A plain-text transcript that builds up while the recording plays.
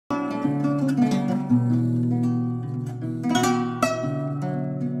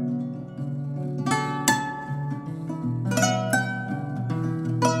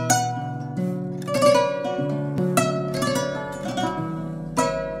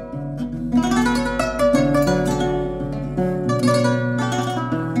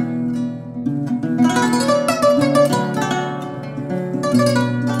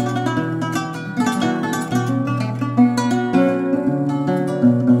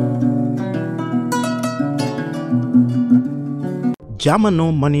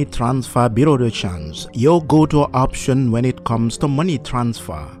Jamano Money Transfer Bureau de Change, your go-to option when it comes to money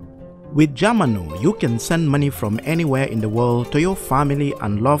transfer. With Jamano, you can send money from anywhere in the world to your family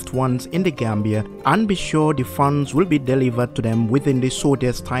and loved ones in the Gambia and be sure the funds will be delivered to them within the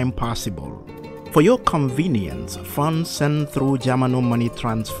shortest time possible. For your convenience, funds sent through Jamano Money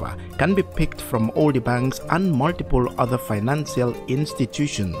Transfer can be picked from all the banks and multiple other financial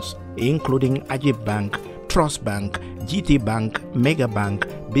institutions, including Ajib Bank, Trust Bank, GT Bank, Mega Bank,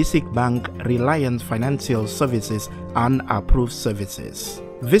 Basic Bank, Reliance Financial Services, and Approved Services.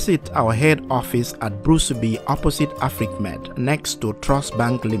 Visit our head office at Bruceby opposite AfricMed next to Trust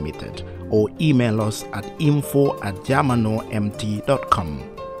Bank Limited or email us at info@jamanomt.com.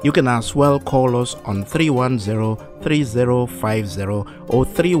 You can as well call us on 310-3050 or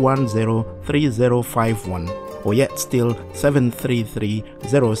 310-3051 or yet still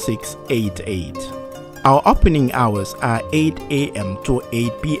 733-0688. Our opening hours are 8 a.m. to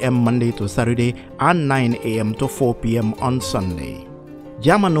 8 p.m. Monday to Saturday and 9 a.m. to 4 p.m. on Sunday.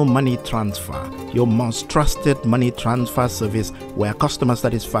 Jamano Money Transfer, your most trusted money transfer service where customer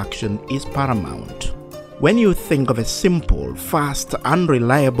satisfaction is paramount. When you think of a simple, fast, and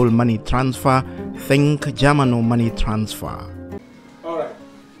reliable money transfer, think Jamano Money Transfer. Alright.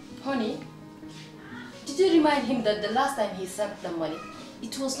 Honey, did you remind him that the last time he sent the money,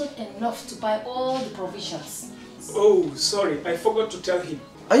 it was not enough to buy all the provisions? Oh, sorry, I forgot to tell him.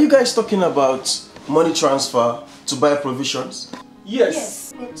 Are you guys talking about money transfer to buy provisions?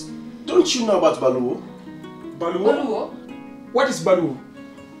 Yes. But don't you know about Baluwo? Baluwo? Baluwo? What is Baluwo?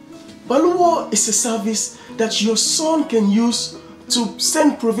 Baluwo is a service that your son can use to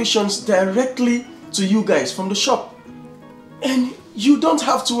send provisions directly to you guys from the shop. And you don't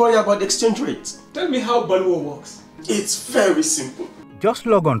have to worry about the exchange rate. Tell me how Baluwo works. It's very simple. Just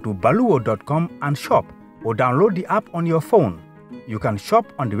log on to baluwo.com and shop or download the app on your phone. You can shop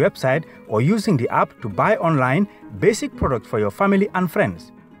on the website or using the app to buy online basic products for your family and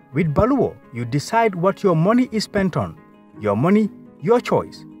friends. With Baluwo, you decide what your money is spent on. Your money, your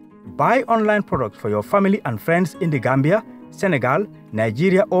choice. Buy online products for your family and friends in the Gambia, Senegal,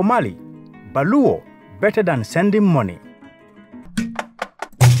 Nigeria or Mali. Baluwo, better than sending money.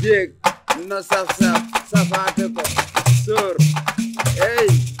 Jeck, no Saf Sapp, Fatou, Sir. Hey,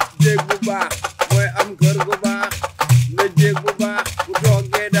 Jeck bu baax, mooy am Kerr bu baax. Na Jeck bu baax, bu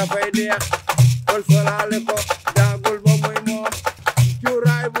toogee dafay neex. Kol solaale ko, daagul ba muy moom.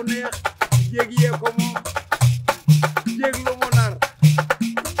 Cuuraay bu neex, Jeck yee ko moom. Jeck lu mu nar,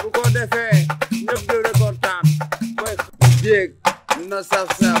 bu ko defee, ñëpp di rekontaan. Mooy Jeck, no Saf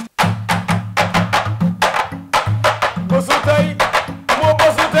Sapp. Bosu tey, moo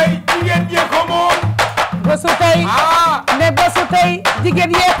bosu tey, jigéen ñee ko moom. Bosu tey. Ne bosu tey,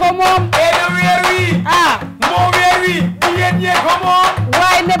 jigéen yee ko moom. Na weer wi. Moo weer wi, jigéen ñee ko moom.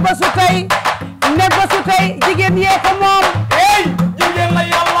 Waaye ne bosu tey, jigéen yee ko moom. Hey, jigéen la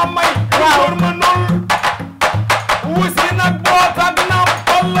Yàlla may. Góor ma nul. Wusi nag boot ak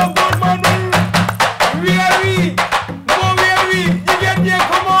nampal la góor ma nul. Weer wi, moo weer wi, jigéen ñee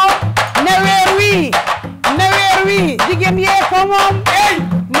ko moom. Ne weer wi, jigéen yee ko moom. Hey,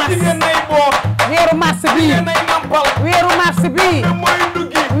 jigéen nay boot. Weeru mars bi. Jigéen nay nampal. Weeru mars bi. Mooy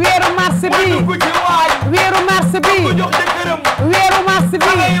nduggi. Weeru mars bi. Mooy dugg ci waay. Weeru mars bi. Ko jox jëkkëram. Weeru mars bi.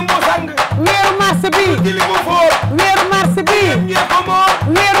 Xale yi mu sang. Weeru mars bi. Jili mu fóor. Weeru mars bi. Ñee ko moom.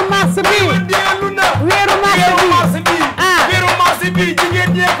 Weeru mars bi. Deelu na. Weeru mars bi. Weeru mars bi, jigéen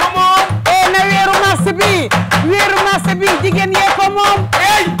ñee ko moom. Na weeru mars bi. Weeru mars bi, jigéen yee ko moom.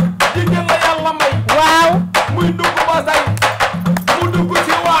 Hey, jigéen la Yàlla may. Waaw. Muy dugg ba say. Mu dugg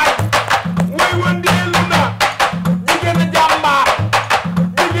ci waay. Way wëndeelu na. Jigéen a jàmbaar.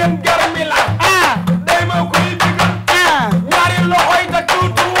 Jigéen garmi la. Day ma koy digal. Ñaari loxoy takk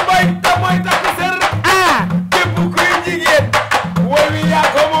tuubay te mooy takk sër. Képp kuy jigéen. Way wi yaa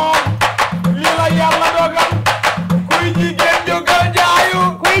ko moom. Li la Yàlla dogal. Kuy jigéen jógal jaayu.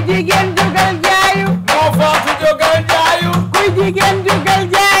 Kuy jigéen jógal jaayu. Moo Faatu jógal jaayu. Kuy jigéen jógal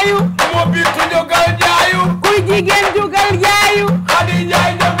jaayu. Moo Bintou jógal jaayu. Kuy jigéen jógal jaayu. Xadi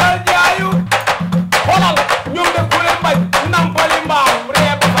Njaay jógal jaayu. Xoolal ñoom de ku leen bañ nampali mbaam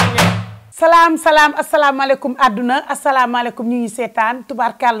ree ba fa ngeen. salaam asalaamaaleykum àdduna asalaamaaleykum ñu ngi seetaan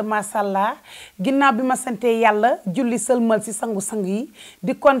tubaarkàlla masàllaa ginnaaw bi ma sante yàlla julli sëlmal si sangu-sang yi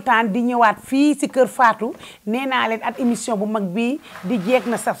di kontaan di ñëwaat fii si kër Fatou nee naa leen at émission bu mag bi di Jeck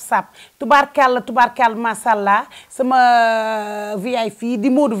na Saf Sapp tubaarkàlla masàllaa sama VIP di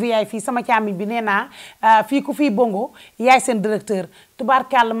Modou VIP sama càmmiñ bi nee naa fii ku fii bongo yaay seen directeur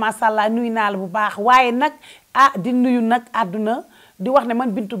tubaarkàlla masàllaa nuyu naa la bu baax waaye nag di nuyu nag àdduna di wax ne man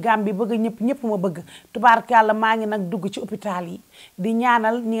Bintou Gambi bëgg ñëpp ma bëgg tubaarkàlla maa ngi nag dugg ci hôpital yi di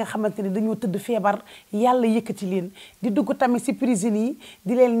ñaanal ñi nga xamante ne dañoo tëdd feebar yàlla yëkkati leen di dugg tamit si prison yi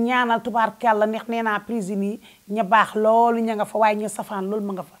di leen ñaanal tubaarkàlla neex nee naa prison yi ña baax loolu ña nga fa waaye ña safaan loolu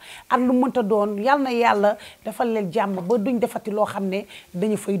ma nga fa at lu mënta doon yal na yàlla defal leen jàmm ba duñ defati loo xam ne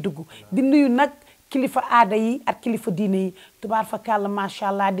dañu fay dugg di nuyu nag kilifa aada yi ak kilifa diine yi tubaarkàlla macha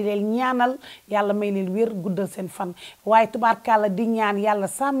allah di leen ñaanal yàlla may leen wér guddal seen fan waaye tubaarkàlla di ñaan yàlla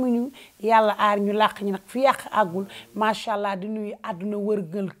sàmm ñu yàlla aar ñu làq ñu nag fi yàq àggul macha allah di nuyu àdduna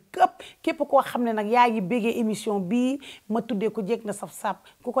wërgal képp koo xam ne nag yaa ngi bégee émission bii ma tuddee ko Jeck na Saf Sapp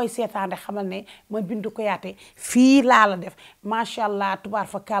ku koy seetaande xamal ne ma Bintou Kouyateh fii laa la def macha allah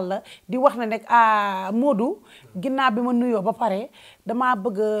tubaarkàlla di wax ne nag Modou ginnaaw bi ma nuyoo ba pare damaa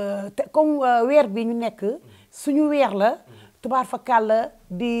bëgg te comme weer bi ñu nekk suñu weer la tubaarkàlla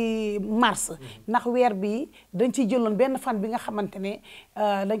di mars ndax weer bi dañ ciy jëloon benn fan bi nga xamante ne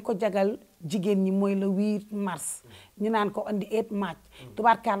dañ ko jagal jigéen ñi mooy le 8 mars ñu naan ko andi 8 mars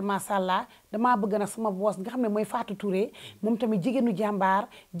tubaarkàlla macha allah damaa bëgg nag sama boos nga xam ne mooy Fatou Touré moom tamit jigéenu jàmbaar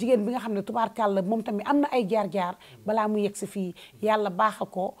jigéen bi nga xam ne tubaarkàlla moom tamit am na ay jaar-jaar balaa mu yegg si fii yàlla baaxal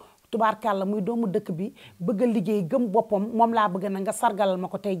ko tubaarkàlla muy doomu dëkk bi bëgg a liggéey gëm boppam moom laa bëgg na nga sargalal ma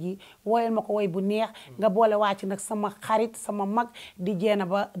ko tey jii woyal ma ko woy bu neex nga boole waa ci nag sama xarit sama mag di jeena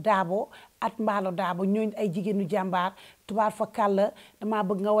ba daabo at mbaalo daabo ñooñu ay jigéenu jàmbaar tubaarkàlla damaa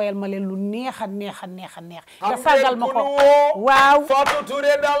bëgg nga woyal ma leen lu neex a neex nga sargal ma ko waaw Fatou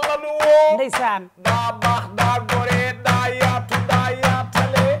Touré daal la nu woo ndeysaan daa baax daa gore daa yaatu daa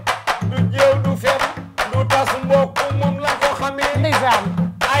yaatale du jéew du fen du tas mbokk moom la ko xamee ndeysaan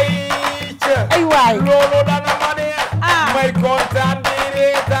ay waay loolu dana ma neex may kontaan di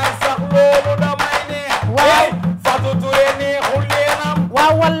reetaan sax loolu damay neex waaw Fatou Touré neexul leenam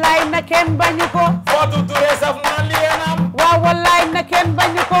waaw wallaay na kenn bañu ko Fatou Touré saf na leenam waaw wallaay na kenn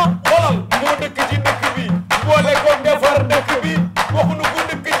bañu ko xoolal moo dëkk ci dëkk bi boole ko defar dëkk bi waxuñu ku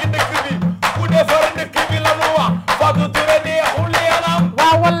dëkk ci dëkk bi ku defar dëkk bi la nu wax Fatou Touré neexul leenam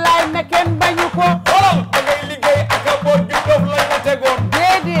waaw wallaay na kenn bañu ko xoolal da ngay liggéey ak a boot ju dof lañ la tegoon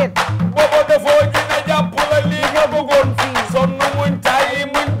déedéet booba dafoo dina jàpp la lii nga bëggoon sonn muñ taayi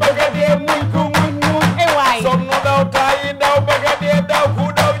muñ bëgg a dee muñ ku muñ waay sonn daw taayi daw bëgg a dee daw ku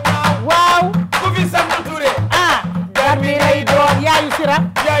daw ñaaw waaw ku fi sant Touré Garmi lay doon yaayu sira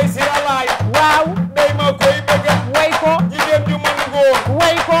yaay sira laay waaw day ma koy bëgg way ko jigéen ju mën góor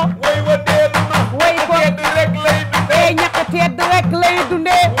way ko way wa deelu na way ko tedd rek lay dundee ñàkk tedd rek lay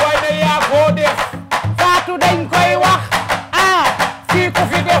dundee waaye yaa koo def Fatou dañ koy wax fii ku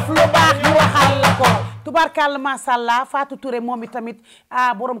fi def lu baax ñu waxal la ko tubaarkàlla macha allah Fatou Touré moom itamit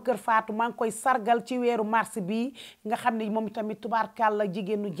borom kër Fatou maa ngi koy sargal ci weeru mars bi nga xam ne moom itamit tubaarkàlla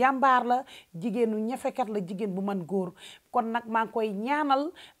jigéenu jàmbaar la jigéenu ñefekat la jigéen bu man góor kon nag maa ngi koy ñaanal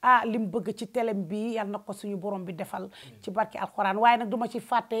li mu bëgg ci telem bi yal na ko suñu borom bi defal ci barki alxuraan waaye nag duma ci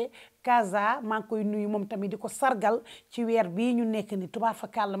fàtte Kaza maa ngi koy nuyu moom tamit di ko sargal ci weer bii ñu nekk ni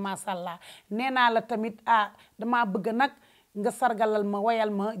tubaarkàlla macha allah nee naa la tamit damaa bëgg nag nga sargalal ma wayal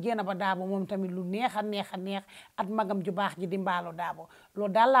ma jéena ba daabo moom tamit lu neex a neex at magam ju baax ji di mbaalo daabo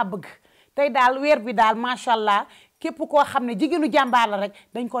loolu daal laa bëgg tey daal weer bi daal macha allah képp koo xam ne jigéenu jàmbaar la rek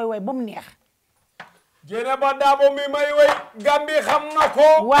dañ koy way ba mu neex jéena ba daabo mi may way Gambi xam na ko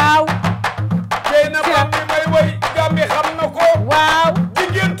waaw jéena ba mi may way Gambi xam na ko waaw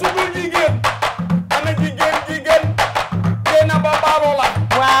jigéen tuddul jigéen ana jigéen jéena ba baalo la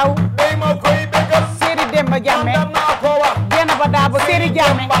waaw day ma koy bégal Séeri Demba Jàmme naa ko wax jéena ba daabo Séeri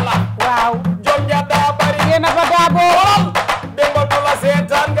Jàmme waaw jom ja daa bari jéena ba daabo Demba du la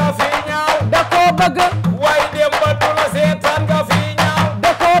seetaan nga fi ñaaw da koo bëgg waaye Demba du la seetaan nga fi ñaaw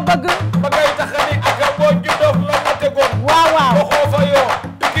da koo bëgg ba ngay taxani ak a booj ju dof la nga tegoon waaw waxoo fa yoo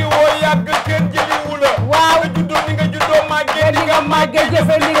tukki woo yàgg kenn jëliwu la waaw nga juddoo ni nga juddoo màggee di nga màggee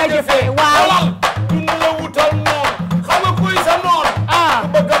jëfe li nga jëfe waaw dunu la wutal noon xam nga kuy sa noon ku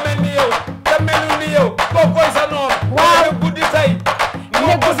bëgg a mel ni yow te melu ni yow koo koy sa noon waaw guddi tey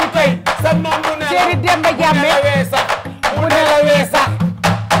moo ko si tey sa noon bu ne Séeri Demba Jàmme bu ne la wee sax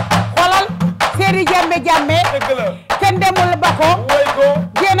xoolal Séeri Demba Jàmme dëgg la kenn demul ba ko woy ko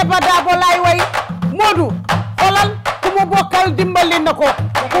jéena ba daabo laay way Modou xoolal ku mu bokkal dimbali na ko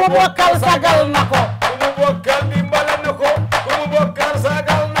ku mu bokkal sagal na ko ku mu bokkal dimbali na ko ku mu bokkal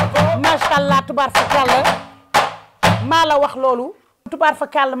sagal na ko macha allah tubaarkàlla maa la wax loolu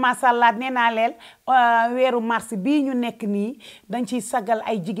tubaarkàlla macha allah nee naa leen weeru mars bii ñu nekk nii dañ ciy sagal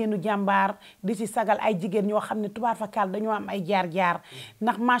ay jigéenu jàmbaar di ci sagal ay jigéen ñoo xam ne tubaarkàlla dañoo am ay jaar-jaar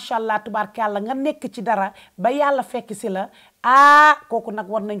ndax macha allah tubaarkàlla nga nekk ci dara ba yàlla fekk si la kooku nag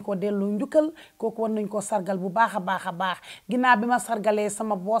war nañ koo delloo njukkal kooku war nañ koo sargal bu baax a baax a baax ginnaaw bi ma sargalee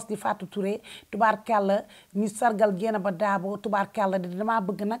sama boss di Fatou Touré tubaarkàlla ñu sargal génn ba daabo tubaarkàlla di damaa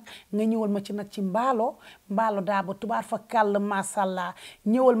bëgg nag nga ñëwal ma ci nag ci mbaalo daabo tubaar fa kàll masàllaa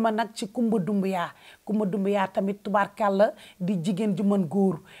ñëwal ma nag ci kumba dumbuyaa tamit tubaarkàlla di jigéen ju mën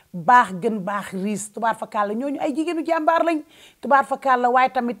góor baax gën baax riis tubaar fa kàll ñooñu ay jigéenu jàmbaar lañ tubaar fa kàll waaye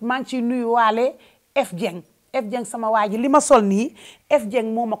tamit maa ngi ciy nuyu waale F Dieng sama waa ji li ma sol nii F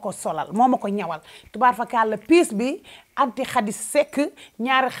Dieng moo ma ko solal moo ma ko ñawal tubaar fa kàll piis bi anti xadis sekk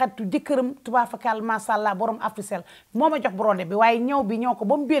ñaari xaritu jëkkëram tubaar fa kàll masàllaa borom Africell moo ma jox brodé bi waaye ñëw bi ñëw ko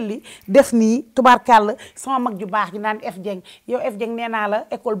ba mu belli def nii tubaar kàll sama mag ju baax ji naan F Dieng yow F Dieng nee naa la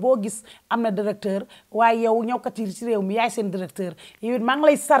école boo gis am na directeur waaye yow ñëwkat yi ci réew mi yaay seen directeur yow it maa ngi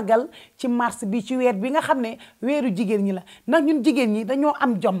lay sargal ci mars bi ci weer bi nga xam ne weeru jigéen ñi la ndax ñun jigéen ñi dañoo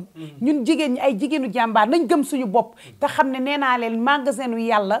am jom ñun jigéen ñi ay jigéenu jàmbaar nañ gëm suñu bopp te xam ne nee naa leen magasin wu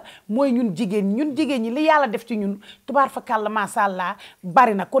yàlla mooy ñun jigéen ñi li yàlla def ci ñun tubaar fa kàll masàllaa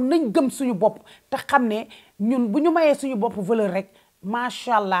bari na kon nañ gëm suñu bopp te xam ne ñun bu ñu mayee suñu bopp valeur rek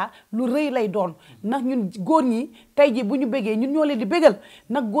macha allah lu rëy lay doon ndax ñun góor ñi tey ji bu ñu bëggee ñun ñoo leen di bëggal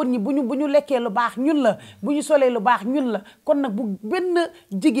nag góor ñi bu ñu lekkee lu baax ñun la bu ñu solee lu baax ñun la kon nag bu benn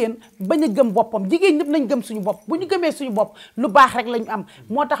jigéen bañ a gëm boppam jigéen ñëpp nañ gëm suñu bopp bu ñu gëmee suñu bopp lu baax rek lañu am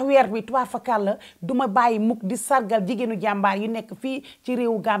moo tax weer bi tubaar fa kàll du ma bàyyi mukk di sargal jigéenu jàmbaar yi nekk fii ci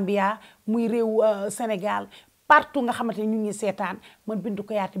réewu Gambia muy réewu Sénégal partout nga xamante ne ñu ngi seetaan man Bintou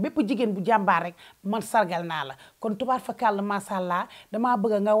Kouyateh bépp jigéen bu jàmbaar rek man sargal naa la kon tubaar fa kàll masàllaa damaa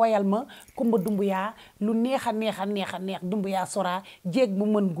bëgg nga wayal ma kumba dumbuyaa lu neex a neex dumbuyaa sora jéeg bu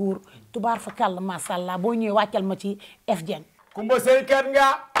mën góor tubaar fa kàll masàllaa boo ñëwee wàccal ma ci F Dieng kumba seykat nga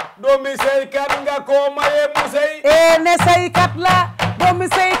doomi seykat nga koo maye mu sey ne seykat la doomi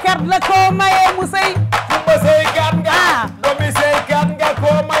seykat la koo maye mu sey kumba seykat nga doomi seykat nga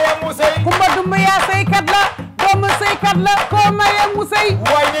koo maye mu sey kumba dumbuyaa seykat la doomu seykat la koo maye mu sey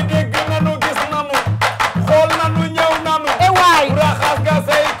waaye dégg nanu gis nanu xool nanu ñëw nanu waay raxas nga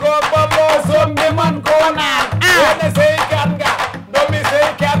sey ko ba loo sombi man koo naan ne seykat nga doomi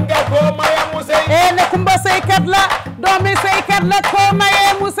seykat nga koo maye mu sey ne kumba seykat la doomi seykat la koo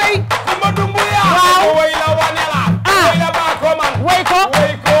maye mu sey kumba dumbuyaa waaw way la wane la way la baa ko man way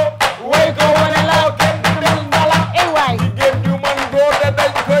ko wane la kenn du del ndala waay jigéen ju man góor de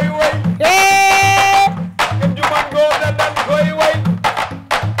dañ koy way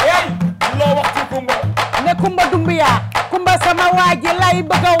ne kumba dumbuyaa kumba sama waa ji lay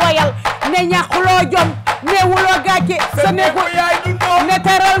bëgg a wayal ne ñàkkuloo jom ne wuloo gàcce sa ne ko ne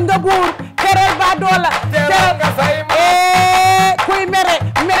teral nga buur teral ba doola teral nga say ma kuy mere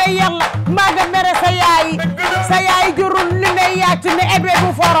yàlla maa nga mere sa yaay jurul li ne yàcc ne ebe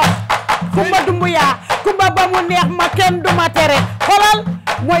bu foro kumba dumbuyaa kumba ba mu neex ma kenn duma tere xolal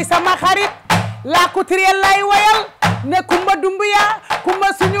mooy sama xarit laa ko triel lay wayal ne kumba dumbuyaa kumba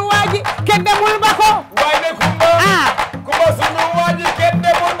suñu waaji kenn demul ba ko waay ne kumba suñu waaji kenn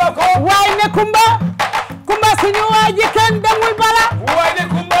demul ba ko waay ne kumba suñu waaji kenn demul bala waay ne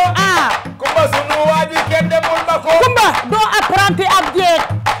kumba suñu waaji kenn demul ba ko kumba doo apprenti ab jeeg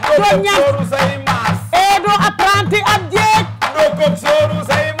doo ñaan sooru say maas doo apprenti ab jeeg doo ko sooru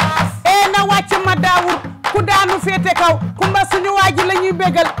say maas na wàcc ma daawur ku daanu féete kaw kumba suñu waaji la ñuy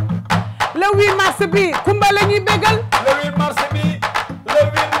bégal le 8 mars bi kumba la ñuy bégal le 8 mars bi le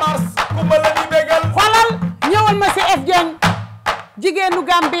 8 mars kumba la ñuy bégal xoolal ñëwal ma si F Dieng jigéenu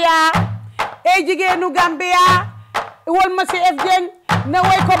Gambia jigéenu Gambia wal ma si F Dieng ne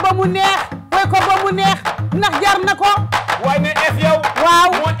way ko ba mu neex ndax jar na ko waay ne F yow waaw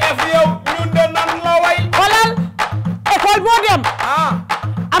moo F yow ñun de nan la way xoolal école boo dem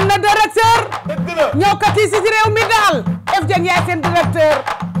am na directeur dëgg la ñëw kat yi si réew mi daal F Dieng yaay seen directeur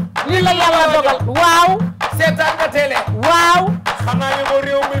lii la yàlla dogal waaw seetaan nga télé waaw xanaa ñu ko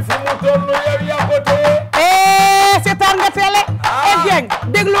réew mi fi mu toll yow yaa ko téye seetaan nga télé F Dieng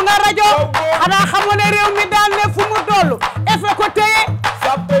déglu nga rajo xanaa xamoo ne réew mi daal ne fu mu toll F ko téye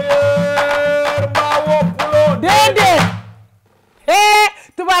sa payeur mbaa woppuloo déedéet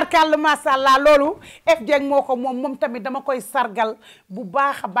tubaarkàlla masha Allah loolu F Dieng moo ko moom tamit dama koy sargal bu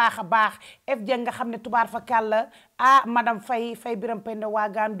baax a baax F Dieng nga xam ne tubaar fa kàlla madame Fay Biram Penda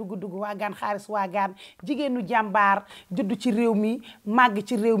waagaan dugg waagaan xaaris waagaan jigéenu jàmbaar juddu ci réew mi màgg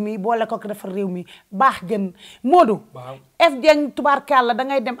ci réew mi boole ko defar réew mi baax gën Modou F Dieng tubaarkàlla da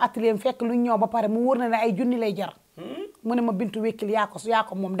ngay dem atelier fekk lu ñëw ba pare mu wóor na ne ay junni lay jar mu ne ma Bintou wekkil yaa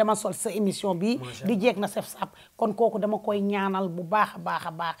ko moom dama sol sa émission bi di jeeg na Saf Sapp kon kooku dama koy ñaanal bu baax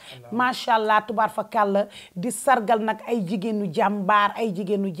a baax macha allah tubaar fa kàlla di sargal nag ay jigéenu jàmbaar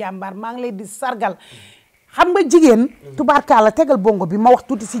maa ngi lay di sargal xam nga jigéen tubaarkalla tegal bongo bi ma wax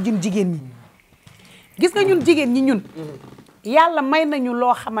tuuti si ñun jigéen ñi gis nga ñun jigéen ñi ñun yàlla may nañu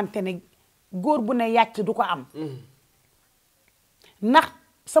loo xamante ne góor bu ne yàcc du ko am ndax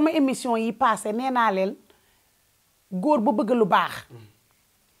sama émission yi passé nee naa leen góor ba bëgg lu baax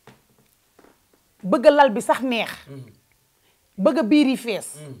bëgg lal bi sax neex bëgg biir yi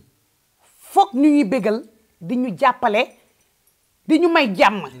fees foog ñu ñuy bégal di ñu jàppale di ñu may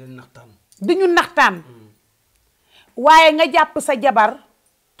jàmm di ñu naxtaan waaye nga jàpp sa jabar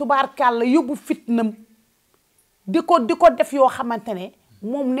tubaarkàlla yóbbu fitnam di ko def yoo xamante ne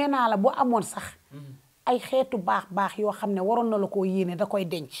moom nee naa la bu amoon sax ay xeetu baax yoo xam ne waroon na la koo yéene da koy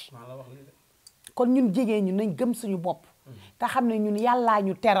denc kon ñun jigéen ñu nañ gëm suñu bopp te xam ne ñun yàllaa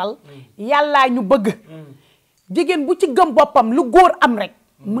ñu teral yàllaa ñu bëgg jigéen bu ci gëm boppam lu góor am rek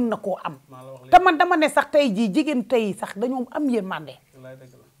mën na koo am te man dama ne sax tey jii jigéen tey sax dañoo am yërmande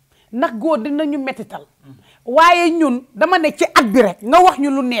ndax góor dinañu mettital waaye ñun dama ne ci at bi rek nga wax ñu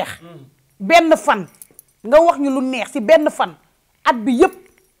lu neex benn fan nga wax ñu lu neex ci benn fan at bi yëpp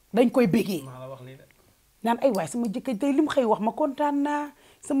dañ koy bégee naan ay waay sama jëkkër ji tey li mu xëy wax ma kontaan naa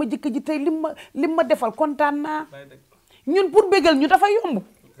sama jëkkër ji tey lim ma defal kontaan naa ñun pour bégal ñu dafa yomb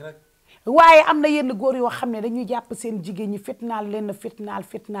waaye am na yenn góor yoo xam ne dañuy jàpp seen jigéen ñi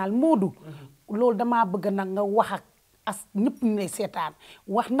fitnaal moodu loolu damaa bëgg nag nga wax ak as ñëpp ñu lay seetaan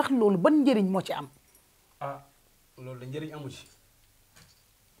wax ndax loolu ban njëriñ moo ci am loolu da njëriñ amu ci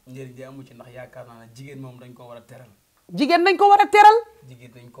njëriñ di amu ci ndax yaakaar naa ne jigéen moom dañ ko war a teral jigéen dañ ko war a teral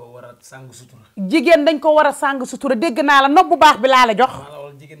jigéen dañ ko war a sàng sutura jigéen dañ ko war a sàng sutura dégg naa la nopp bu baax bi laa la jox maa la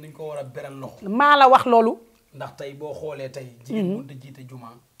wax jigéen dañ ko war a beral loxo maa la wax loolu ndax tey boo xoolee tey jigéen mënut a jiite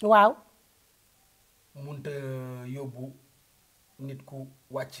jumaa waaw mënut a yóbbu nit ku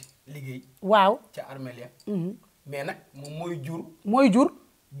wàcc liggéey waaw ca armeel ya mais nag moom mooy jur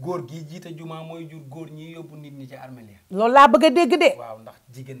góor gi jiite jumaa mooy jur góor ñi yóbbu nit ñi ca armeel ya loolu laa bëgg a dégg de waaw ndax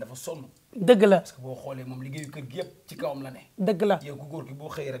jigéen dafa sonn dëgg la parce que boo xoolee moom liggéeyu kër gi yëpp ci kawam la ne dëgg la yow ku góor gi boo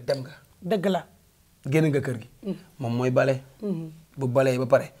xëyee rek dem nga dëgg la génn nga kër gi moom mooy bale bu balee ba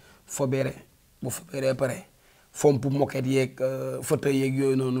pare fobeere bu fobeeree ba pare fomp moquette yeeg fauteuil yeeg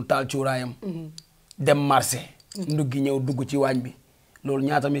yooyu noonu taal cuuraayam dem marché nduggi ñëw dugg ci waañ bi loolu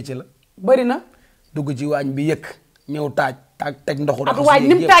ñaata métier la bëri na dugg ci waañ bi yëkk ñëw taaj teg ndoxu ak waañ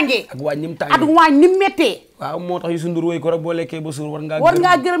ni mu tàngee ak waañ ni mu tàngee ak waañ ni mu méttee waaw moo tax Youssou Ndour woy ko rek boo lekkee ba suur war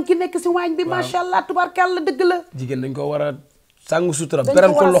ngaa gërëm ki nekk si waañ bi macha allah tubaarkàlla dëgg la jigéen dañ ko war a sàng sutura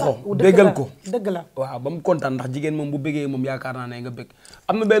beral ko loxo béggal ko dëgg la waaw ba mu kontaan ndax jigéen moom bu bégee moom yaakaar naa ne nga bég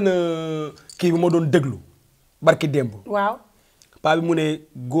am na benn kii bu ma doon déglu barki démb waaw paa bi mu ne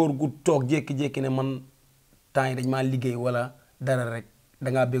góor gu toog jékki-jékki ne man temps yi dañ maa liggéey wala dara rek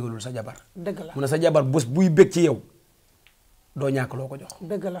dangaa bégalul sa jabar dëgg la mu ne sa jabar bés buy bég ci yow doo ñàkk loo ko jox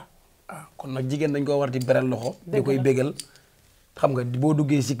dëgg la waaw kon nag jigéen dañ ko war di beral loxo di koy bégal xam nga boo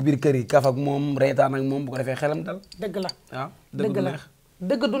duggee si biir kër yi kaf ak moom reetaan ak moom bu ko defee xelam dal dëgg la waaw dëgg la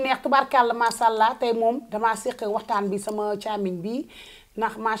dëgg du neex tubaarkàlla macha allah tey moom damaa séq waxtaan bi sama caamiñ bi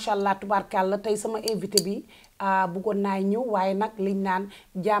ndax macha allah tubaarkàlla tey sama invité bi bëggoon naa ñëw waaye nag liñ naan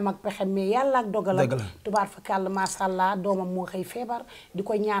jaam ak pexe mais yàlla ak dogalam tubaar fa kàll macha allah doomam moo xëy feebar di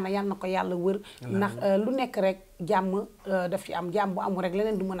ko ñaana yal na ko yàlla wër ndax lu nekk rek jàmm daf ci am jàmm bu amul rek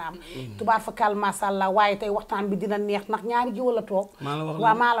leneen du mën a am tubaar fa kàll macha allah waaye tey waxtaan bi dina neex ndax ñaari gi wala toog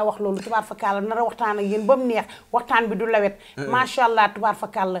waaw maa la wax loolu tubaar fa kàll nar a waxtaan ak yéen ba mu neex waxtaan bi du lawet macha allah tubaar fa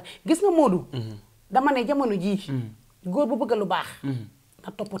kàll gis nga Modou dama ne jamono jii góor bu bëgg lu baax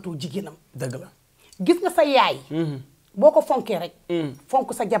na toppatoo jigéenam dëgg la gis nga sa yaay boo ko fonkee rek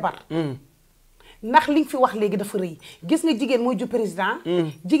fonk sa jabar ndax li nga fi wax léegi dafa rëy gis nga jigéen mooy jur président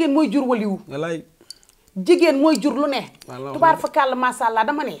jigéen mooy jur waliwu wallaay jigéen mooy jur lu ne tubaar fa kàll masha Allah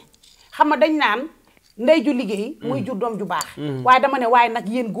dama ne xam nga dañ naan ndey ju liggéey mooy jur doom ju baax waaye dama ne waaye nag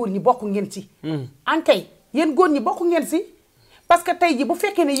yéen góor ñi bokk ngeen ci ankay yéen góor ñi bokk ngeen ci parce que tey ji bu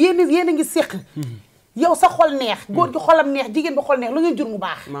fekkee ne yéen a ngi séq yow sa xol neex góor gi xolam neex jigéen bi xol neex lu ngeen jur mu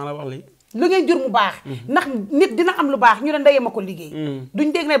baax maa la wax li lu ngeen jur mu baax ndax nit dina am lu baax ñu ne ndey ma ko liggéey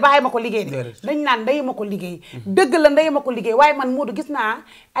duñ dégg ne bàyyi ma ko liggéey de dañ naan ndey ma ko liggéey dëgg la ndey ma ko liggéey waaye man Modou gis naa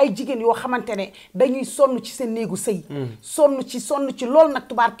ay jigéen yoo xamante ne dañuy sonn ci seen néegu sëy sonn ci loolu nag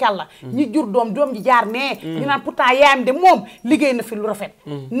tubaarkàlla ñi jur doom ji jaar nee ñu naan pourtant yaayam de moom liggéey na fi lu rafet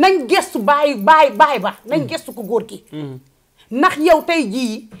nañ gestu baay ba nañ gestu ko góor ki ndax yow tey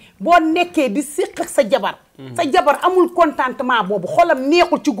jii boo nekkee di séq ak sa jabar amul contentement boobu xolam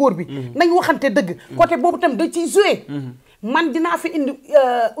neexul ci góor bi nañ waxante dëgg côté boobu tam da ciy joué man dinaa fi indi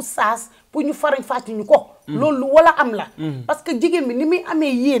oustaz pour ñu farañ fàtti ñu ko loolu wala am la parce que jigéen bi ni muy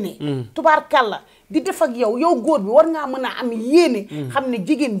amee yéene tubaarkàlla di def ak yow góor bi war ngaa mën a am yéene xam ne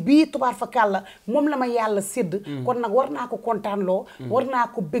jigéen bii tubaar fa kàlla moom la ma yàlla sédd kon nag war naa ko kontaan loo war naa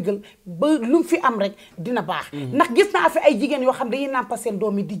ko bégal ba lu mu fi am rek dina baax ndax gis naa fi ay jigéen yoo xam dañuy nàmpa seen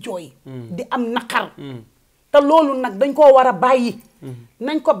doom yi di jooy di am naqar te loolu nag dañ koo war a bàyyi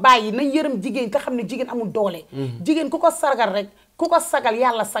nañ ko bàyyi nañ yërëm jigéen te xam ne jigéen amul doole jigéen ku ko sargal rek ku ko sagal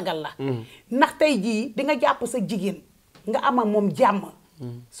yàlla sagal la ndax tey jii di nga jàpp sa jigéen nga am ak moom jàmm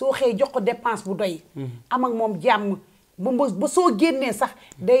soo xëyee jox ko dépense bu doy am ak moom jàmm ba soo génnee sax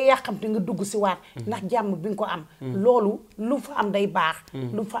day yàqamte nga dugg si waat ndax jàmm bi nga ko am loolu lu fa am day baax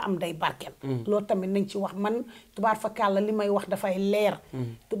lu fa am day barkel loolu tamit nañ ci wax man tubaar fa kàlla li may wax dafay leer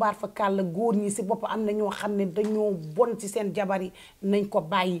tubaar fa kàlla góor ñi si bopp am na ñoo xam ne dañoo bon ci seen jabar yi nañ ko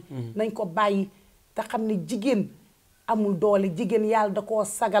bàyyi te xam ne jigéen amul doole jigéen yàlla da koo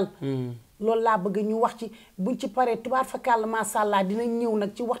sagal loolu laa bëgg ñu wax ci buñ ci paree tubaar fa kàlla masàllaa dinañ ñëw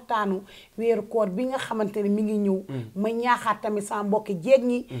nag ci waxtaanu weeru koor bi nga xamante ne mi ngi ñëw ma ñaaxaat tamit sama mbokki jeeg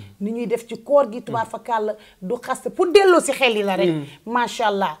ñi ni ñuy def ci koor gi tubaar fa kàlla du xaste pour delloo si xel yi la rek macha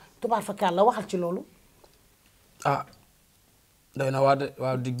allah tubaar fa kàlla waxal ci loolu doy na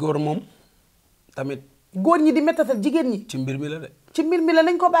waaw di góor moom tamit góor ñi di méttatal jigéen ñi ci mbir mi la de ci mbir mi la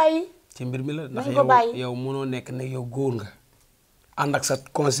nañ ko bàyyi ci mbir mi la ndax nañ ko bàyyi yow mënoo nekk ne yow góor nga ànd ak sa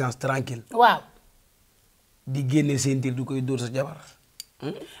conscience tranquille waaw di génne seen tir du koy dóor sa jabar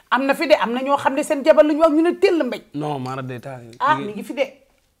am na fi de am na ñoo xam ne seen jabar lu ñu wax ñu ne tell mbéj non maara de taal mi ngi fi de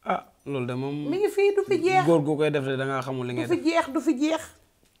loolu de moom mi ngi fii du fi jeex góor gu koy def de da ngaa xamul li ngay def du fi jeex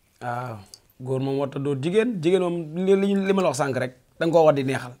waaw góor moom warta dóor jigéen moom li ma la wax sànq rek da nga koo war di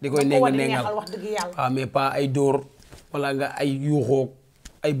neexal di koy neexal wax dëgg yàlla waaw mais pas ay dóor wala nga ay yuuxoog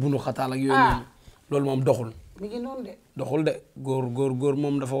ay bunu xataal ak yooyu noonu loolu moom doxul mi ngi noonu de doxul de góor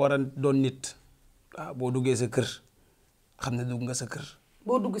moom dafa war a doon nit waaw boo duggee sa kër xam ne dugg nga sa kër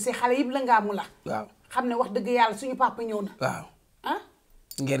boo dugg si xale yëpp la ngaa mu la waaw xam ne wax dëgg yàlla suñu papa ñëw na waaw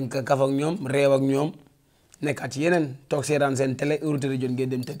ngeen ka kaf ak ñoom réew ak ñoom nekkaat ci yeneen toog seetaan seen télé heure tëdd jot ngeen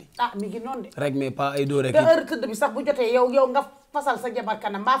dem tëddi mi ngi noonu de rek mais pas ay dóor rek te heure tëdd bi sax bu jotee yow nga fasal sa jabar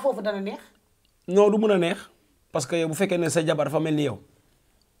kanam mbaa foofu dana neex non du mën a neex parce que yow bu fekkee ne sa jabar dafa mel ni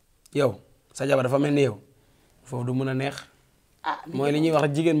yow sa jabar dafa mel ni yow foofu du mën a neex mooy li ñuy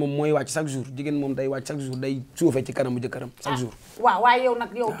wax jigéen moom mooy wàcc chaque jour jigéen moom day wàcc chaque jour day suufee ci kanamu jëkkëram chaque jour waaw waaye yow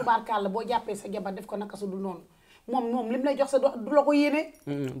nag yow tubaarkàlla boo jàppee sa jabar def ko naka su du noonu moom lim lay jox sa du la ko yéene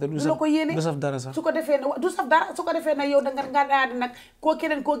du la ko yéene du saf dara sax su ko defee ne du saf dara su ko defee ne yow nga daal di nag koo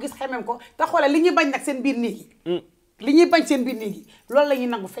keneen koo gis xemem ko te xoolal li ñuy bañ nag seen biir néeg yi li ñuy bañ seen biir néeg yi loolu la ñuy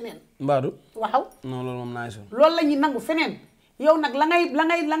nangu feneen mbaadu waaw non loolu moom naay loolu la ñuy nangu feneen yow nag la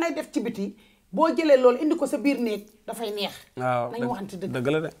ngay def ci biti boo jëlee loolu indi ko sa biir néeg dafay neex waaw nañu waxante dëgg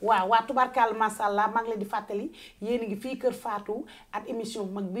la de waaw waa tubarkalla masha Allah maa ngi leen di fàttali yéen a ngi fii kër Fatou ak émission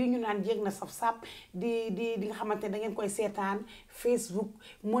mag bii ñu naan Jeck na Saf Sapp di nga xamante ne da ngeen koy seetaan Facebook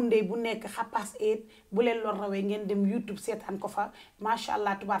Monday bu nekk 8:30 bu leen lor rawee ngeen dem YouTube seetaan ko fa masha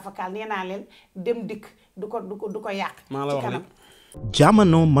Allah tubarkalla nee naa leen dem dikk du ko yàq ci kanam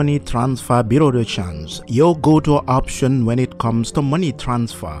Jamano Money Transfer Bureau de Change, your go-to option when it comes to money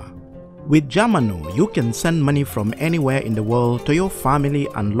transfer. With Jamano, you can send money from anywhere in the world to your family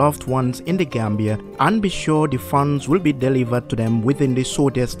and loved ones in the Gambia and be sure the funds will be delivered to them within the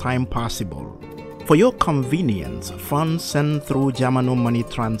shortest time possible. For your convenience, funds sent through Jamano Money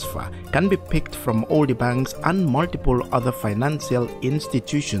Transfer can be picked from all the banks and multiple other financial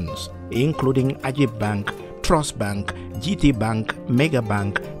institutions, including Ajib Bank, Trust Bank, GT Bank, Mega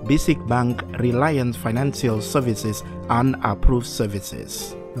Bank, Basic Bank, Reliance Financial Services, and Approved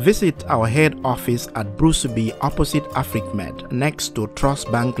Services. Visit our head office at Bruceby opposite AfricMed next to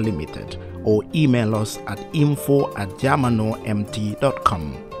Trust Bank Limited or email us at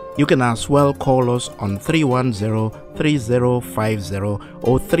info@jamanomt.com. You can as well call us on 310-3050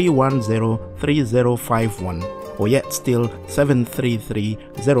 or 310-3051 or yet still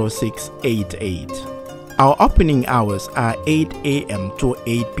 733-0688. Our opening hours are 8 a.m. to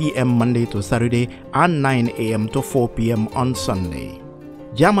 8 p.m. Monday to Saturday and 9 a.m. to 4 p.m. on Sunday.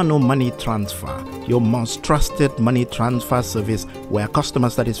 Jamano Money Transfer, your most trusted money transfer service where customer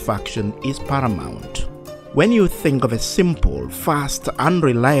satisfaction is paramount. When you think of a simple, fast and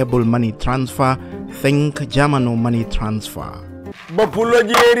reliable money transfer, think Jamano Money Transfer. Bapulo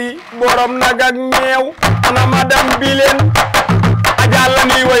jeri borom nagak meew ana madam bilen ajala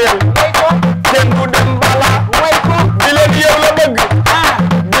ni wayal ken bu dem bala way ko bilen yow la bëgg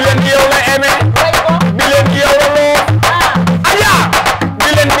bilen yow la aimé way ko bilen yow la lo aya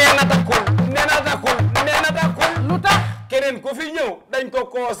bilen neena takul lutax keneen ko fi ñew dañ ko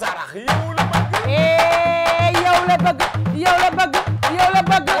sarax yow la bëgg yow la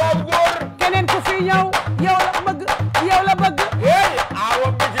bëgg keneen ko fi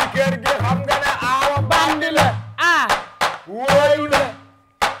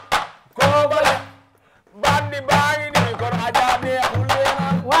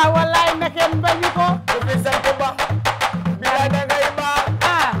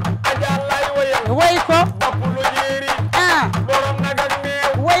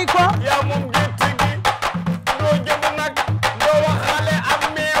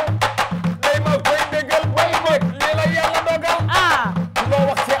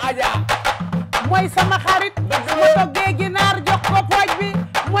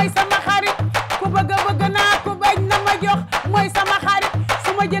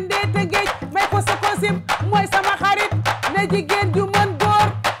jëndee te géej may ko sa kosim mooy sama xarit na jigéen ju mën góor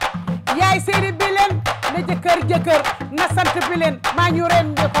yaay séeri bi leen na jëkkër na sant bi leen maa ñu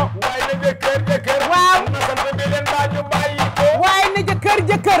ren di ko waaye na jëkkër waaw na sant bi leen maa ñu bàyyi ko waaye na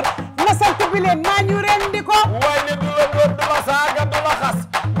jëkkër na sant bi leen maa ñu ren di ko waaye ne du la dóor du la saaga du la xas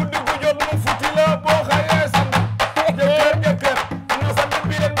guddi gu jot mu futti la boo xëyee sant jëkkër na sant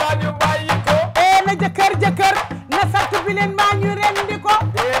bi leen maa ñu bàyyi ko na jëkkër na sant bi leen maa ñu ren di ko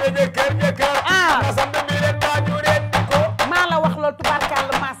na jëkkër na sant bi leen maa ñu ren di ko maa la wax loolu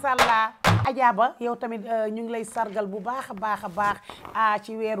tubaarkàlla masàllaa Ajaaba yow tamit ñu ngi lay sargal bu baax a baax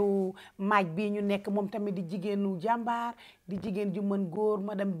ci weeru maaj bii ñu nekk moom tamit di jigéenu jàmbaar di jigéen ju mën góor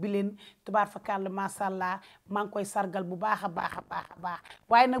madame Bilen tubaar fa kàll masàllaa maa ngi koy sargal bu baax a baax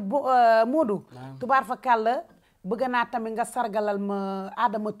waaye nag Modou tubaar fa kàll bëgg naa tamit nga sargalal ma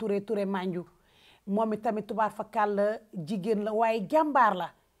Adama Touré Mandiou moom it tamit tubaar fa kàll jigéen la waaye jàmbaar la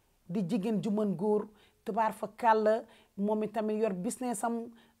di jigéen ju mën góor tubaar fa kàll moom it tamit yor business am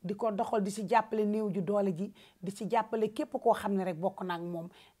di ko doxal di si jàppale néew ju doole ji di si jàppale képp koo xam ne rek bokk na ak moom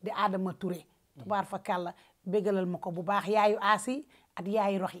di Adama Touré tubaar fa kàlla bégalal ma ko bu baax yaayu aasi ak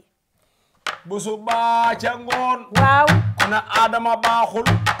yaayu roxi bu subaa ca ngoon waaw na Adama baaxul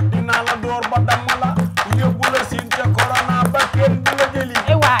dinaa la door ba damm la yóbbu la siin ca corona ba kenn du la jëli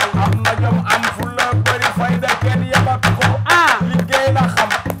waay am na jom am fulla bari fayda kenn yabat ko liggéey la xam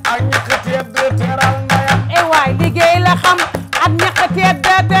ak ñaqateeb de teral ndayam waay liggéey la xam ak ñaqateeb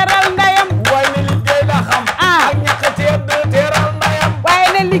de teral ndayam waaye ne liggéey la xam ak ñaqateeb de teral ndayam waaye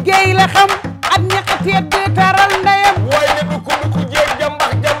ne liggéey la xam ak ñaqateeb de teral ndayam waaye ne du jéeg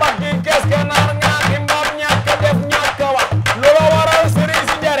jambax gi kees ke naar ñaaki mbaam ñàkk def ñàkk wax loola waral sëriñ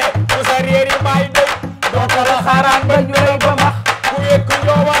si njare ku sa réer yi bàyyi day doo ko la xaaraan ba ñu lay ba max ku wekk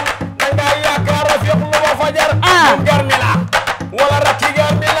njooban danga yaakaar rafiq lu ba fajar moom garmi la wala rakki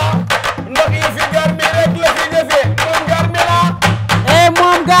garmi la ndax yi fi garmi rek la fi jëfee moom garmi la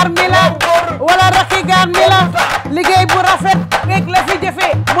moom garmi la wala rakki garmi la liggéey bu rafet rek la fi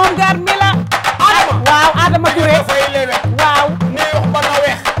jëfee moom garmi la waaw Adama Touré dafay lewe waaw ne yox ba na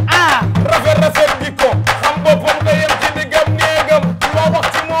weex rafet di ko xam boppam nga yem ci diggam néegam loo wax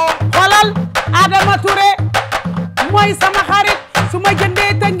ci moom xoolal Adama Touré mooy sama xarit su ma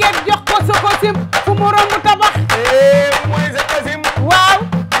jëndee te ngeen jox ko su ko sim fu mu romb tabax mooy sa kasim waaw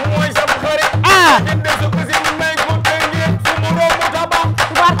mooy sama xarit jëndee sa kasim may ko te ngeen fu mu romb tabax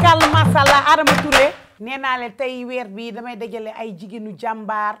tubaarkàlla masàllaa Adama Touré nee naa leen tey weer bi damay dajale ay jigéenu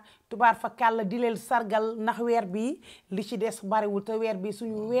jàmbaar tubaar fa kàlla di leen sargal ndax weer bi li ci des bariwul te weer bi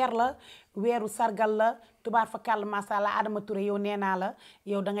suñu weer la weeru sargal la tubaar fa kàlla masàllaa Adama Touré yow nee naa la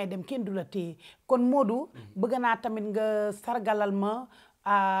yow da ngay dem kenn du la téye kon Modou bëgg naa tamit nga sargalal ma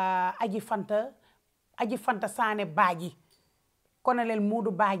aji fanta saane baaji colonel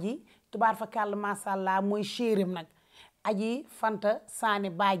Modou baaji tubaar fa kàlla masàllaa mooy chérim nag aji fanta saane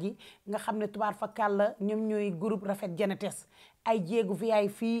baaji nga xam ne tubaar fa kàlla ñoom ñooy groupe rafet jenetes ay jéegu fi ay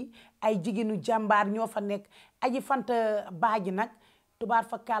fii ay jigéenu jàmbaar ñoo fa nekk aji fanta baaji nag tubaar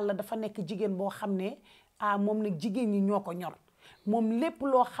fa kàlla dafa nekk jigéen boo xam ne moom nag jigéen ñi ñoo ko ñor moom lépp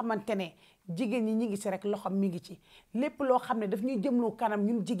loo xamante ne jigéen ñi ngi ci rek loxam mi ngi ci lépp loo xam ne daf ñuy jëmloo kanam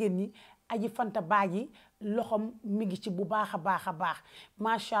ñun jigéen ñi aji fanta baaji loxam mi ngi ci bu baax a baax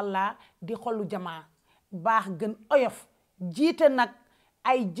macha allah di xolu jamaa baax gën oyof jiite nag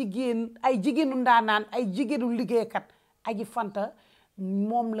ay jigéenu ndaanaan ay jigéenu liggéeykat aji fanta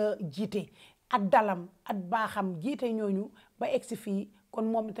moom la jiite ak dalam ak baaxam jiite ñooñu ba egsi fii kon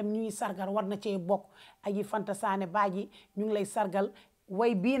moom itam ñu ngi sargal war na cee bokk aji fanta saane baaji ñu ngi lay sargal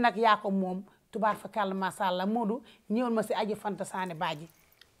way bii nag yaa ko moom tubaar fa kàll masha Allah Modou ñëwal ma si aji fanta saane baaji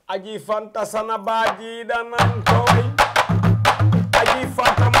aji fanta sana baaji danan ko way aji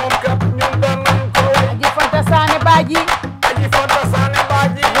fanta moom kat ñun danan ko way aji fanta saane baaji aji fanta saane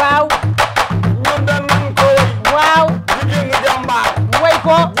baaji waaw ñun danan ko way waaw jigéenu jàmbaar way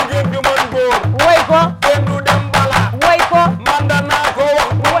ko jigéen ju mën góor way ko kenn du dem bala way ko man danaa ko wax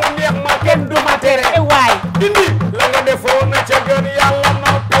bu neex ma kenn du ma tere waay dindi la nga defoon na ca gën yàlla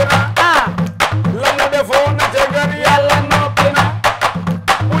noppi na la nga defoon na ca gën yàlla noppi na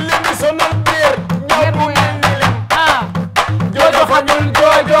bu leen di sonal biir ñoo bu mel ni lim joojo xajul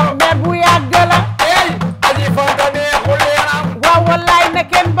joojo mais bu yàgg la ey aji fanta neexul yaram waaw wallaay na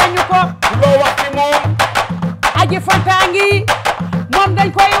kenn bañu ko loo wax ci moom aji fanta ngi moom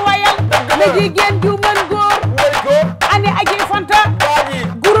dañ koy wayal na jigéen ju mën góor way ko ani aji fanta baaji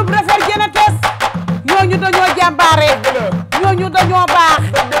groupe rafet jenetes ñooñu dañoo jàmbaare ñooñu dañoo baax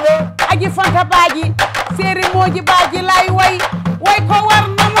dëgg la aji fanta baaji séeri mooji baaji lay way ko war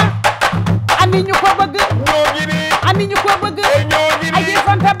na ma ani ñu ko bëgg ñoo ngi nii ani ñu ko bëgg ñoo ngi nii aji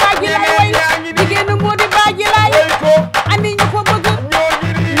fanta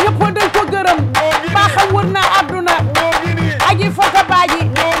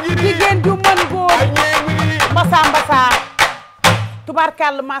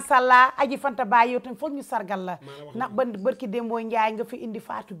tubaarkàlla masàllaa aji fanta baay yow tam foog ñu sargal la ndax ba barki démboo njaay nga fi indi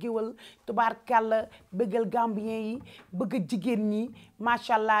Fatou géwal tubaarkàlla bëggal gambien yi bëgg jigéen ñi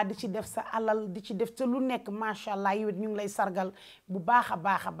macha allah di ci def sa alal di ci def sa lu nekk macha allah yow ñu ngi lay sargal bu baax a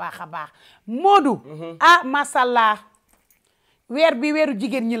baax a baax a baax Modou ah masàllaa weer bi weeru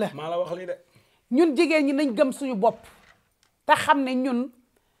jigéen ñi la maa la wax lii de ñun jigéen ñi nañ gëm suñu bopp te xam ne ñun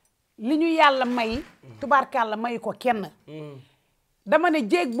li ñu yàlla may tubaarkàlla may ko kenn dama ne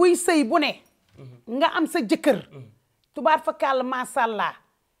jéeg buy sëy bu ne nga am sa jëkkër tubaar fa kàll masàllaa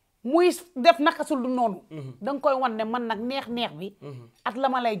muy def nakasul du noonu danga koy wan ne man nag neex bi ak la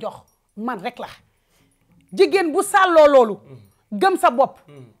ma lay jox man rek la jigéen bu sàlloo loolu gëm sa bopp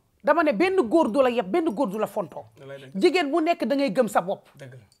dama ne benn góor du la yeb benn góor du la fontoo jigéen bu nekk da ngay gëm sa bopp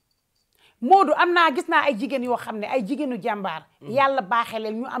Modou am naa gis naa ay jigéen yoo xam ne ay jigéenu jàmbaar yàlla baaxee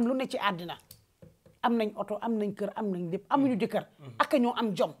leen ñu am lu ne ci àddina am nañ oto am nañ kër am nañ lépp amuñu jëkkër ak ñoo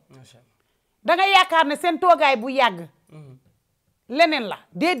am jom da nga yaakaar ne seen toogaay bu yàgg leneen la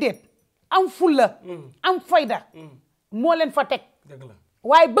déedéet am fulla am fayda moo leen fa teg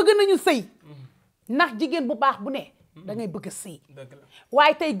waaye bëgg nañu sëy ndax jigéen bu baax bu ne da ngay bëgg a sëy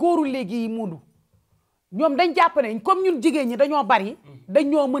waaye tey góoru léegi yi Modou ñoom dañ jàpp ne comme ñun jigéen ñi dañoo bari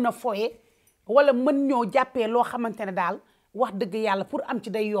dañoo mën a foye wala mën ñoo jàppee loo xamante ne daal wax dëgg yàlla pour am ci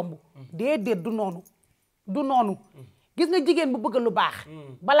day yomb déedéet du noonu gis nga jigéen bu bëgg lu baax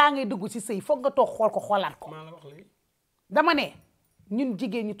balaa ngay dugg ci sëy foog nga toog xool ko xoolaat ko dama ne ñun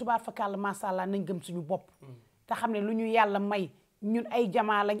jigéen ñi tubaar fakàlla masàllaa nañ gëm suñu bopp te xam ne lu ñu yàlla may ñun ay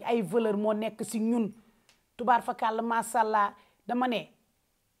jamaa lañ ay valeur moo nekk ci ñun tubaar fakàlla masàllaa dama ne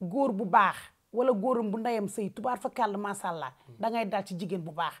góor bu baax wala góoram bu ndeyam sëy tubaar fakàlla masàllaa da ngay dal ci jigéen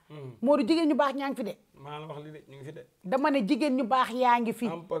bu baax Modou jigéen ñu baax ñaa ngi fi de maa la wax li de ñu ngi fi de dama ne jigéen ñu baax yaa ngi fi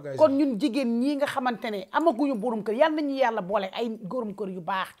kon ñun jigéen ñii nga xamante ne amaguñu borom kër yal nañu yàlla boole ay borom kër yu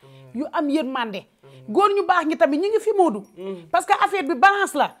baax yu am yërmande góor ñu baax ñi tamit ñu ngi fi Modou parce que affaire bi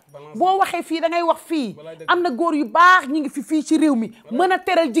balance la boo waxee fii da ngay wax fii am na góor yu baax ñi ngi fii ci réew mi mën a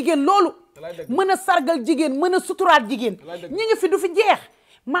teral jigéen loolu mën a sargal jigéen mën a suturaat jigéen ñi ngi fi du fi jeex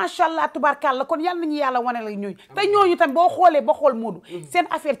macha allah tubaarkàlla kon yal nañu yàlla wane la ñooñu te ñooñu tam boo xoolee ba xool Modou seen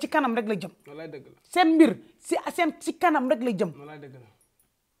affaire ci kanam rek la jëm seen mbir ci kanam rek la jëm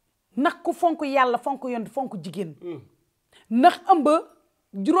ndax ku fonk yàlla fonk yoon fonk jigéen ndax ëmb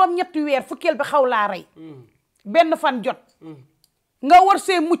juróom-ñetti weer fukkeel bi xaw laa rey benn fan jot nga war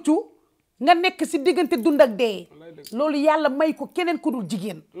see mucc nga nekk si diggante dund ak dee loolu yàlla may ko keneen ku dul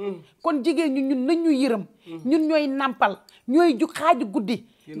jigéen kon jigéen ñun nañ ñu yërëm ñun ñooy nampal ñooy jug xaaju guddi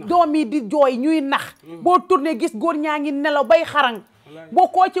doom yi di jooy ñuy nax boo tourné gis góor ñaa ngi nelaw bay xarang boo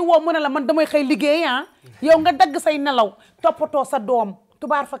koo ci woo mu ne la man damay xëy liggéey yow nga dagg say nelaw toppatoo sa doom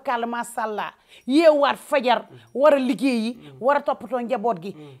tubaar fa kàll masàllaa yeewaat fajar war a liggéeyi war a toppatoo njaboot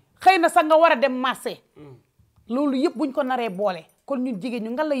gi xëy na sax nga war a dem marché loolu yëpp buñ ko naree boole kon ñun jigéen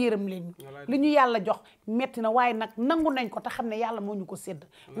ñu nga la yërëm leen li ñu yàlla jox metti na waaye nag nangu nañ ko te xam ne yàlla moo ñu ko sédd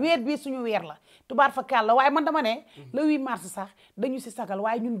weer bii suñu weer la tubaar fa kàlla waaye man dama ne le 8 mars sax dañu si sagal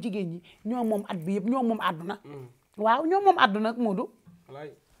waaye ñun jigéen ñi ñoo moom at bi yëpp ñoo moom àdduna waaw ñoo moom àdduna Modou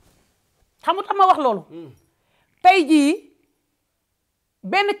xamut ama wax loolu tey jii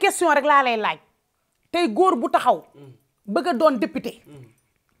benn question rek laa lay laaj tey góor bu taxaw bëgg a doon député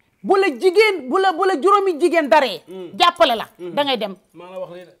bu la juróomi jigéen daree jàppale la da ngay dem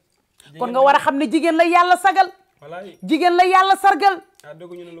kon nga war a xam ne jigéen la yàlla sagal jigéen la yàlla sargal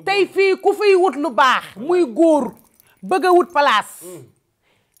tey fii ku fiy wut lu baax muy góor bëgg a wut place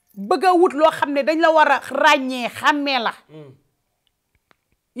bëgg a wut loo xam ne dañ la war a ràññee xàmmee la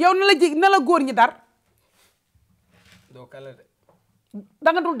yow na la góor ñi dar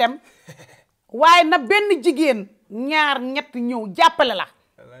da nga dul dem waaye na benn jigéen ñaar ñett ñëw jàppale la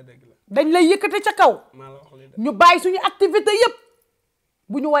dañ lay yëkkate ca kaw ñu bàyyi suñu activité yëpp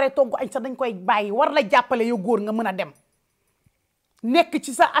bu ñu waree togg añ sax dañ koy bàyyi war la jàppale yow góor nga mën a dem nekk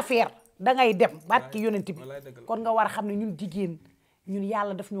ci sa affaire da ngay dem barki yonent bi kon nga war a xam ne ñun jigéen ñun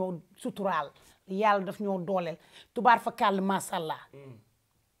yàlla daf ñoo suturaal yàlla daf ñoo dooleel tubaar fa kàll masàllaa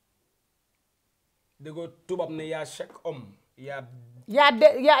déggoo tubaab ne yaa chaque homme yaa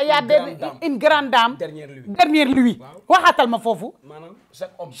une grande dame derrière lui waxaatal ma foofu maanaam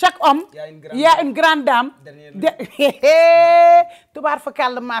chaque homme yaa une grande dame tubaar fa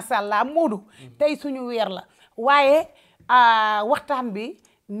kàll masàllaa Modou tey suñu weer la waaye waxtaan bi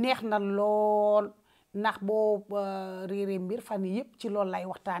neex na lool ndax boo réeree mbir fan yi yëpp ci loolu lay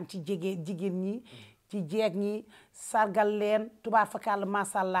waxtaan ci jigéen ñi ci jeeg ñi sargal leen tubaar fa kàll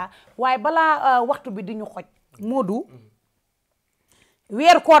masàllaa waaye balaa waxtu bi di ñu xoj Modou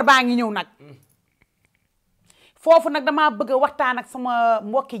weeru koor baa ngi ñëw nag foofu nag damaa bëgg a waxtaan ak sama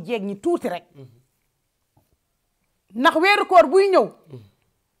mbokki jeeg ñi tuuti rek ndax weeru koor buy ñëw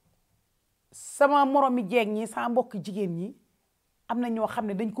sama moromi jeeg ñi sama mbokki jigéen ñi am na ñoo xam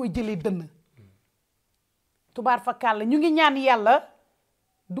ne dañ koy jëlee dënn tubaar fa kàlla ñu ngi ñaan yàlla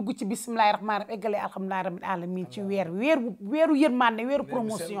dugg ci bismillahi rahmaani rahim eggale alhamdulillahi rabbil alamin ci weeru yërmande weeru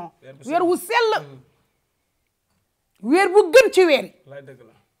promotion weer wu sell weer bu gën ci weer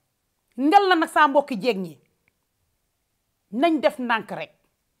yi ngel la nag saa mbokki jeeg ñi nañ def ndànk rek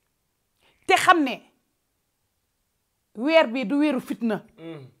te xam ne weer bi du weeru fitna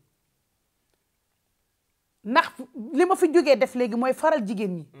ndax li ma fi jógee def léegi mooy faral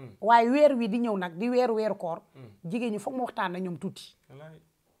jigéen ñi waaye weer wi di ñëw nag di weeru koor jigéen ñi foog ma waxtaan na ñoom tuuti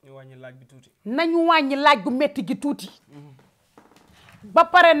ñu wàññi laaj bi tuuti nañu wàññi laaj gu metti gi tuuti ba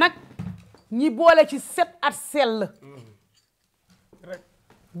pare nag ñi boole ci set at sell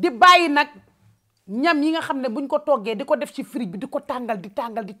di bàyyi nag ñam yi nga xam ne buñ ko toggee di ko def ci frige bi di ko tàngal di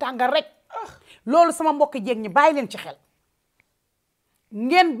tàngal rek loolu sama mbokk jeeg ñi bàyyi leen ci xel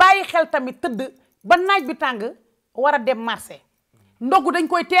ngeen bàyyi xel tamit tëdd ba naaj bi tàng war a dem marché ndogu dañ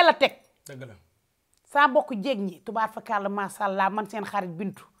koy teel a teg dëgg la saa mbokk jeeg ñi tubaar fakàlla masha Allah man seen xarit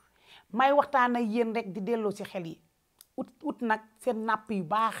Bintu may waxtaan ak yéen rek di delloo ci xel yi ut nag seen napp yu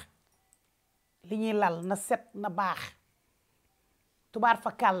baax li ñuy lal na set na baax tubaar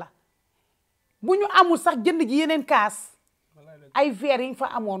fakàlla bu ñu amul sax jënd ji yeneen kaas ay verre yi ñu fa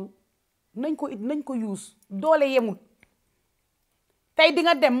amoon nañ ko yuus doole yemul tey di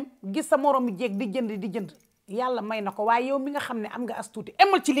nga dem gis sa moromu jeeg di jënd yàlla may na ko waaye yow mi nga xam ne am nga as tuuti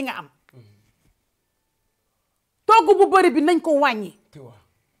emal ci li nga am togg bu bari bi nañ ko wàññi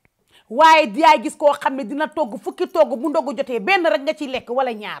waaye yaay gis koo xam ne dina togg fukki togg bu ndogu jotee benn rek nga ciy lekk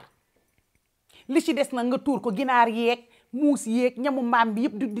wala ñaar li ci des na nga tuur ko ginaar yeeg muus yeeg ñamu mbaam bi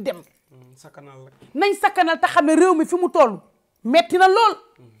yëpp di dem sakkanal rek nañ sakkanal te xam ne réew mi fi mu toll metti na lool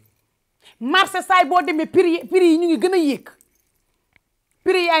marché saay boo demee prix yi ñu ngi gën a yéeg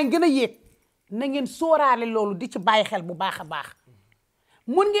prix yaa ngi gën a yéeg na ngeen sóoraale loolu di ci bàyyi xel bu baax a baax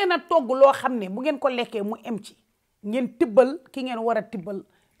mun ngeen a togg loo xam ne bu ngeen ko lekkee mu em ci ngeen tibbal ki ngeen war a tibbal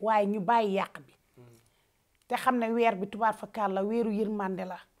waaye ñu bàyyi yàq bi te xam ne weer bi tubaar fa kàr la weeru yërmande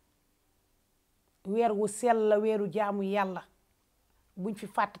la weer wu sell la weeru jaamu yàlla buñ fi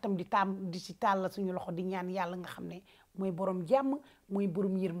fàtte tam di ci tàll suñu loxo di ñaan yàlla nga xam ne mooy borom jàmm mooy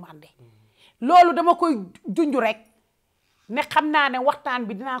borom yërmande loolu dama koy junj rek ne xam naa ne waxtaan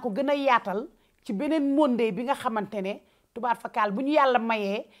bi dinaa ko gën a yaatal ci beneen monde bi nga xamante ne tubaar fakal bu ñu yàlla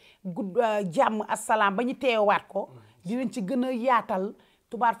mayee jàmm asalaam ba ñu teewaat ko dinañ ci gën a yaatal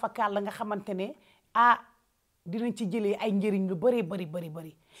tubaar fakal la nga xamante ne dinañ ci jëlee ay njëriñ lu bari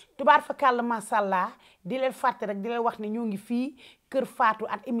bari tubaar fakal la masha Allah di leen fàtte rek di leen wax ne ñoo ngi fii kër Fatou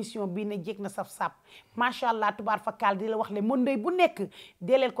ak émission bii ne Jeck na Saf Sapp macha allah tubaar fakal di la wax le monday bu nekk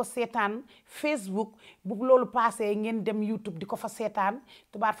dee leen ko seetaan Facebook bu loolu passé ngeen dem YouTube di ko fa seetaan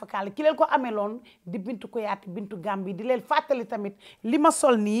tubaar fakal ki leen ko ameloon di Bintou Kouyateh Bintou Gambi di leen fàttali tamit li ma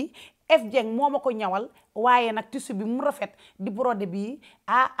sol nii F Jeck moo ma ko ñawal waaye nag tissu bi mu rafet di brodé bi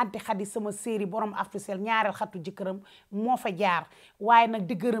anti xadi sama série borom Africell ñaareel xatu jëkkëram moo fa jaar waaye nag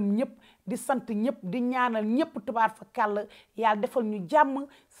di gërëm ñëpp di sant ñëpp di ñaanal ñëpp tubaar fakal yàlla defal ñu jàmm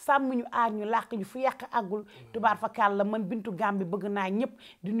sàmm ñu aar ñu làq ñu fu yàq àggul tubaar fakal la man Bintou Gambi bëgg naa ñëpp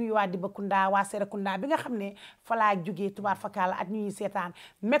di nuyu waa Dibakunda waa Serekunda bi nga xam ne fa laa jógee tubaar fakal at ñu ñuy seetaan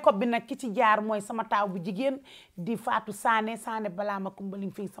makeup bi nag ki ci jaar mooy sama taaw bu jigéen di Fatou Sané balaa ma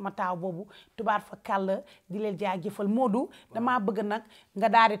kumbaling fii sama taaw boobu tubaar fakal di leen jaajëfal Modou damaa bëgg nag nga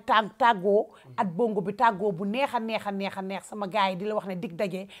daal di tàggoo at bongo bi tàggoo bu neex a neex sama gars yi di la wax ne dig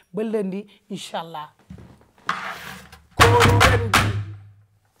daje ba lundi incha allah.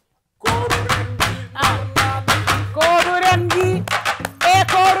 kooru ren gi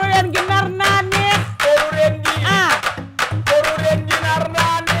kooru ren gi nar naa neex. kooru ren gi nar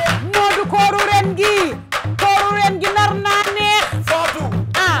naa neex. Modou kooru ren gi nar naa neex. Fatou.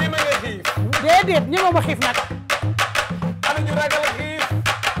 ñi ma nga xiif. déedéet ñi ma xiif nag. ana ñu ragal xiif.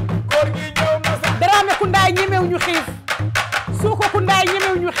 koor gi ñëw na sax. Dramé Koundaay ñemew ñu xiif. Suuko Koundaay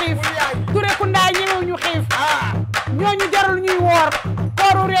ñemew ñu xiif. Touré Koundaay ñemew ñu xiif. ñooñu jarul ñuy woor.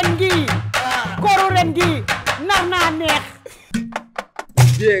 kooru ren gi nar naa neex.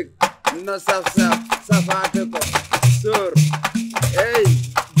 Jeck na saf saf safaate ko sóor ey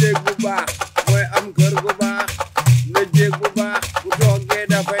Jeck bu baax mooy am kër gu baax na Jeck bu baax bu toogee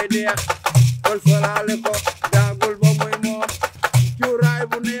dafay neex kol falaale ko daagul ba muy moom cuuraay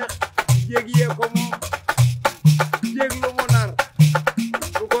bu neex Jeck yee ko moom Jeck lu mu nar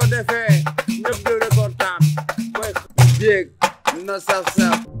bu ko defee ñëpp di rekontaan mooy Jeck na saf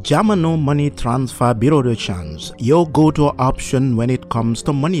saf. Jamano Money Transfer Bureau de Change, your go-to option when it comes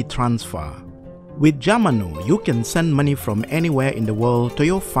to money transfer. With Jamano, you can send money from anywhere in the world to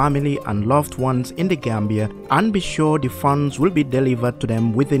your family and loved ones in the Gambia and be sure the funds will be delivered to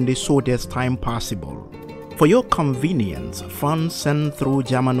them within the shortest time possible. For your convenience, funds sent through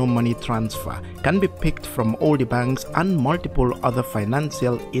Jamano Money Transfer can be picked from all the banks and multiple other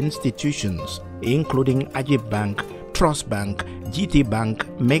financial institutions, including Ajib Bank, Trust Bank, GT Bank,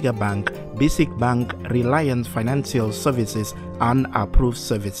 Mega Bank, Basic Bank, Reliance Financial Services, and Approved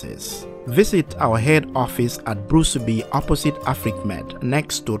Services. Visit our head office at Bruceby opposite AfricMed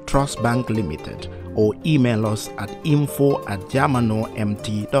next to Trust Bank Limited or email us at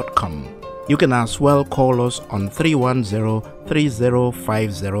info@jamanomt.com. You can as well call us on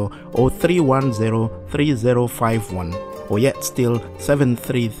 310-3050 or 310-3051 or yet still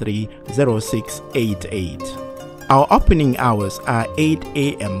 733-0688. Our opening hours are 8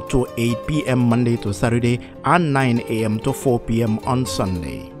 a.m. to 8 p.m. Monday to Saturday and 9 a.m. to 4 p.m. on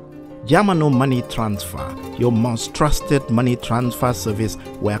Sunday. Jamano Money Transfer, your most trusted money transfer service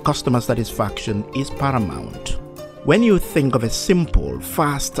where customer satisfaction is paramount. When you think of a simple,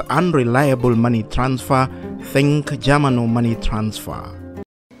 fast, and reliable money transfer, think Jamano Money Transfer.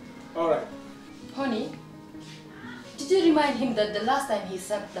 Alright. Honey, did you remind him that the last time he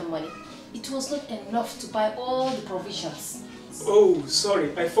sent the money, it was not enough to buy all the provisions? Oh,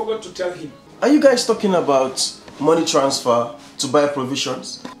 sorry, I forgot to tell him. Are you guys talking about money transfer to buy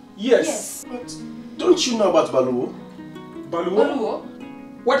provisions? Yes. But don't you know about Baluwo? Baluwo?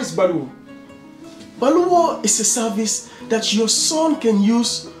 What is Baluwo? Baluwo is a service that your son can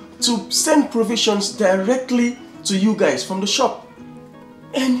use to send provisions directly to you guys from the shop.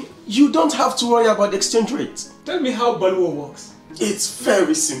 And you don't have to worry about the exchange rate. Tell me how Baluwo works. It's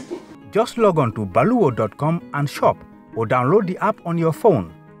very simple. Just log on to baluwo.com and shop or download the app on your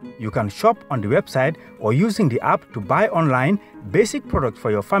phone. You can shop on the website or using the app to buy online basic products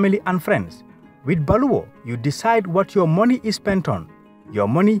for your family and friends. With Baluwo, you decide what your money is spent on. Your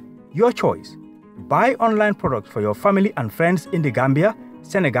money, your choice. Buy online products for your family and friends in the Gambia,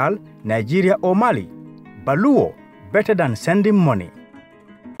 Senegal, Nigeria or Mali. Baluwo, better than sending money.